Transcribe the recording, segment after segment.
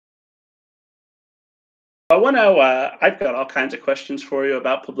I want to. I've got all kinds of questions for you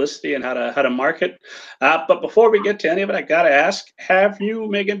about publicity and how to market. But before we get to any of it, I got to ask: have you,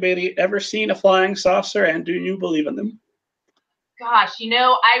 Megan Beatie, ever seen a flying saucer, and do you believe in them? Gosh, you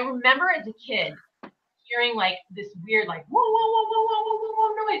know, I remember as a kid hearing like this weird, like whoa, whoa, whoa, whoa, whoa, whoa, whoa,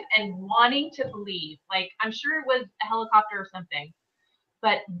 whoa noise, and wanting to believe. Like I'm sure it was a helicopter or something,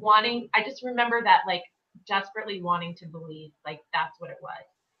 but wanting. I just remember that, like desperately wanting to believe, like that's what it was.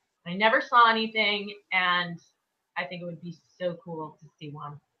 I never saw anything, and I think it would be so cool to see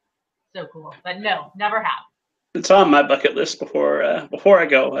one. So cool, but no, never have. It's on my bucket list before I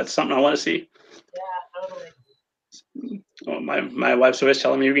go. That's something I want to see. Yeah, totally. Oh, my wife's always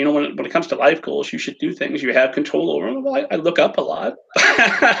telling me, you know, when it comes to life goals, you should do things you have control over. Well, I look up a lot.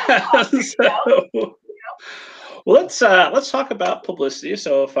 Well, let's talk about publicity.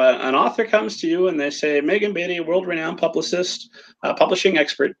 So if an author comes to you and they say, Megan Beatie, world-renowned publicist, publishing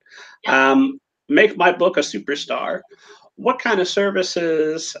expert, make my book a superstar, what kind of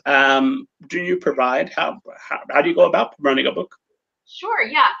services do you provide? How do you go about running a book? Sure,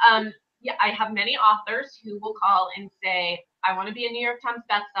 yeah. Yeah, I have many authors who will call and say, I want to be a New York Times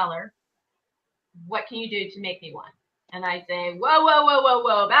bestseller. What can you do to make me one? And I say, whoa, whoa, whoa, whoa,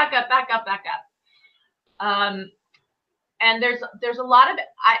 whoa, back up, back up, back up. And there's a lot of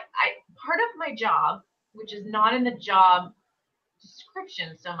part of my job, which is not in the job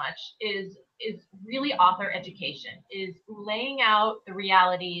description so much, is really author education, is laying out the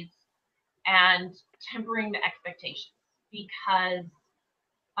realities and tempering the expectations, because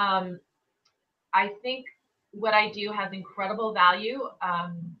I think what I do has incredible value.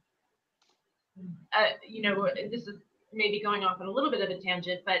 You know, this is maybe going off on a little bit of a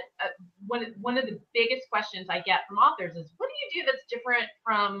tangent, but one of the biggest questions I get from authors is, what do you do that's different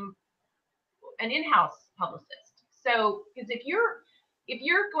from an in-house publicist? So, because if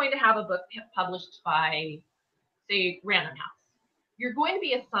you're going to have a book published by, say, Random House, you're going to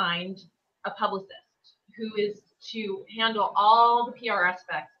be assigned a publicist who is to handle all the PR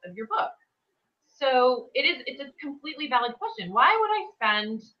aspects of your book. So it's a completely valid question. Why would I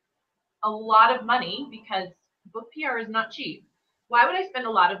spend a lot of money, because book PR is not cheap? Why would I spend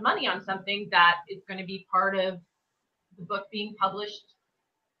a lot of money on something that is going to be part of the book being published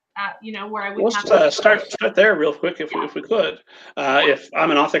at, you know, where I would start there real quick if we could. If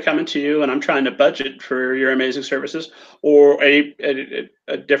I'm an author coming to you and I'm trying to budget for your amazing services, or a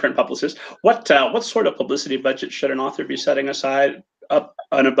different publicist, what sort of publicity budget should an author be setting aside up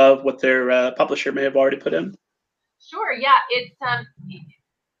and above what their publisher may have already put in? Sure, yeah, it's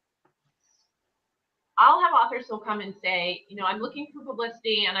I'll have authors who'll come and say, you know, I'm looking for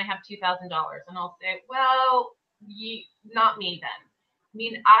publicity and I have $2,000, and I'll say, well, not me then. I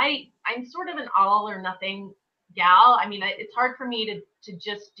mean, I'm sort of an all or nothing gal. I mean, it's hard for me to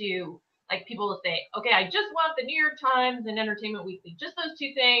just do, like, people will say, okay, I just want the New York Times and Entertainment Weekly, just those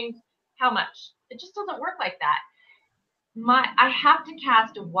two things. How much? It just doesn't work like that. I have to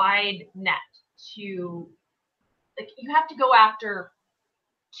cast a wide net to, like, you have to go after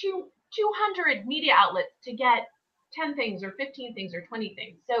 200 media outlets to get 10 things or 15 things or 20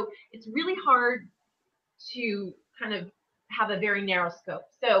 things. So it's really hard to kind of have a very narrow scope.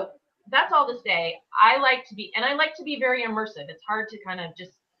 So that's all to say, I like to be very immersive. It's hard to kind of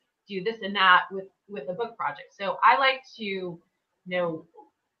just do this and that with a book project. So I like to, you know,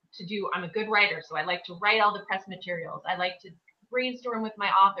 I'm a good writer, so I like to write all the press materials. I like to brainstorm with my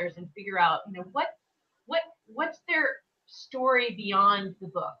authors and figure out, you know, what's their story beyond the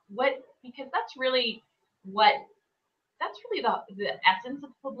book, because that's really the essence of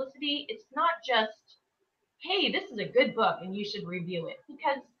publicity. It's not just, hey, this is a good book and you should review it,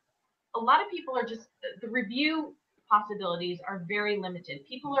 because a lot of people are just, the review possibilities are very limited.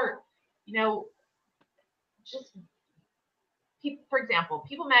 People are, you know, just people, for example,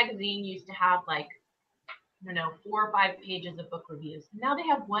 People Magazine used to have, like, I don't know, 4 or 5 pages of book reviews. Now they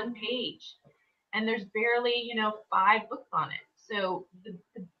have 1 page, and there's barely, you know, 5 books on it. So the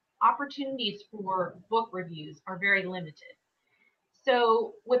opportunities for book reviews are very limited.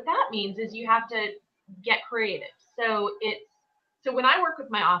 So what that means is you have to get creative. So when I work with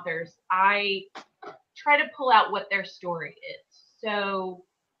my authors, I try to pull out what their story is. So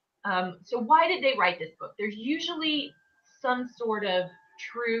why did they write this book? There's usually some sort of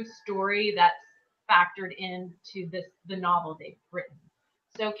true story that's factored into the novel they've written.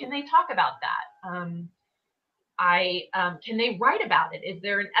 So can they talk about that? Can they write about it? Is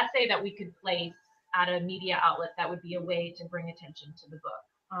there an essay that we could place at a media outlet that would be a way to bring attention to the book?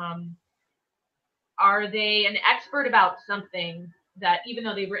 Are they an expert about something that, even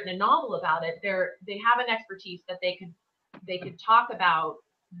though they've written a novel about it, they have an expertise that they could talk about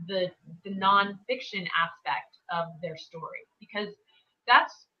the nonfiction aspect of their story, because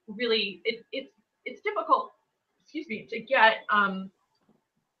that's really it's difficult, excuse me, to get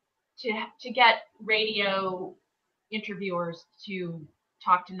to get radio interviewers to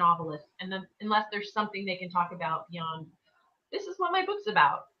talk to novelists, and then unless there's something they can talk about beyond, this is what my book's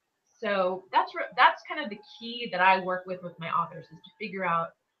about. So that's kind of the key that I work with my authors, is to figure out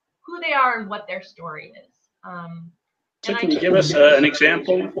who they are and what their story is. So can you give us an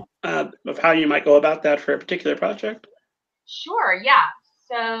example of how you might go about that for a particular project? Sure, yeah.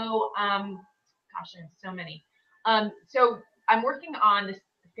 So, gosh, there's so many. So I'm working on this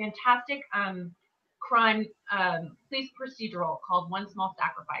fantastic crime police procedural called One Small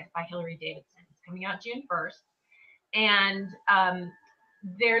Sacrifice by Hilary Davidson. It's coming out June 1st. And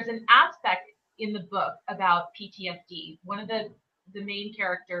there's an aspect in the book about PTSD. One of the main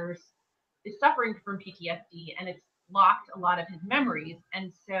characters is suffering from PTSD, and it's blocked a lot of his memories.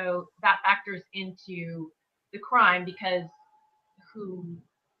 And so that factors into the crime, because who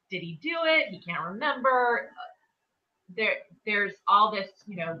did he do it? He can't remember. There's all this,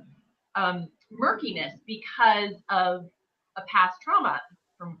 murkiness because of a past trauma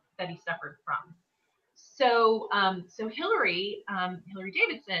that he suffered from. So, Hilary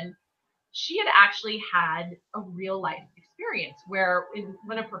Davidson, she had actually had a real life experience where in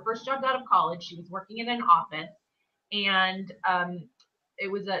one of her first jobs out of college, she was working in an office, and it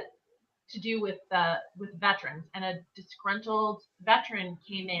was to do with veterans, and a disgruntled veteran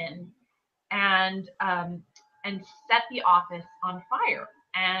came in and set the office on fire,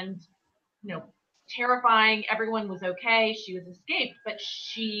 and terrifying. Everyone was okay. She was escaped, but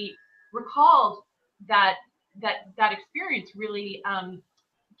she recalled that experience really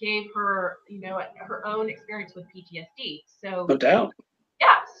gave her, her own experience with PTSD. So no doubt.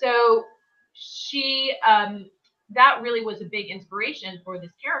 Yeah. So she that really was a big inspiration for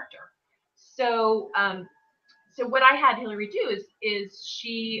this character. So so what I had Hilary do is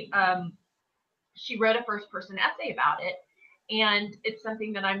she wrote a first person essay about it, and it's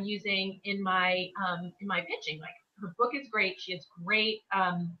something that I'm using in my pitching. Like, her book is great. She has great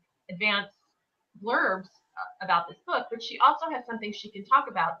advanced blurbs about this book, but she also has something she can talk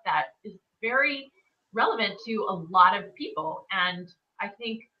about that is very relevant to a lot of people. And I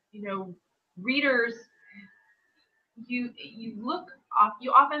think, readers, you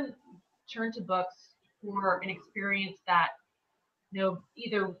often turn to books for an experience that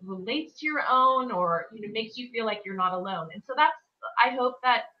either relates to your own, or makes you feel like you're not alone. And so I hope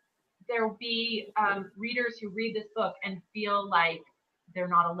that there will be readers who read this book and feel like they're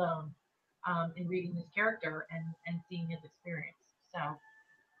not alone in reading this character and seeing his experience. So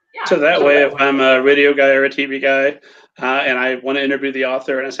yeah. So that way, if I'm a radio guy or a TV guy, and I want to interview the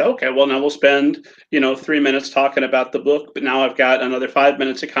author, and I say, okay, well, now we'll spend 3 minutes talking about the book, but now I've got another 5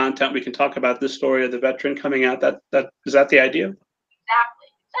 minutes of content. We can talk about this story of the veteran coming out. Is that the idea?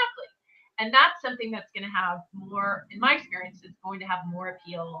 Exactly. And that's something that's going to have more, in my experience, is going to have more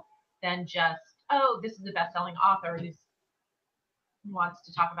appeal than just, oh, this is a best-selling author who wants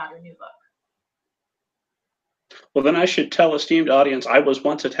to talk about her new book. Well, then I should tell esteemed audience I was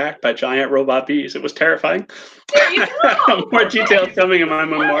once attacked by giant robot bees. It was terrifying. There you go. More details coming in my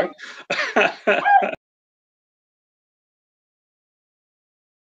memoir.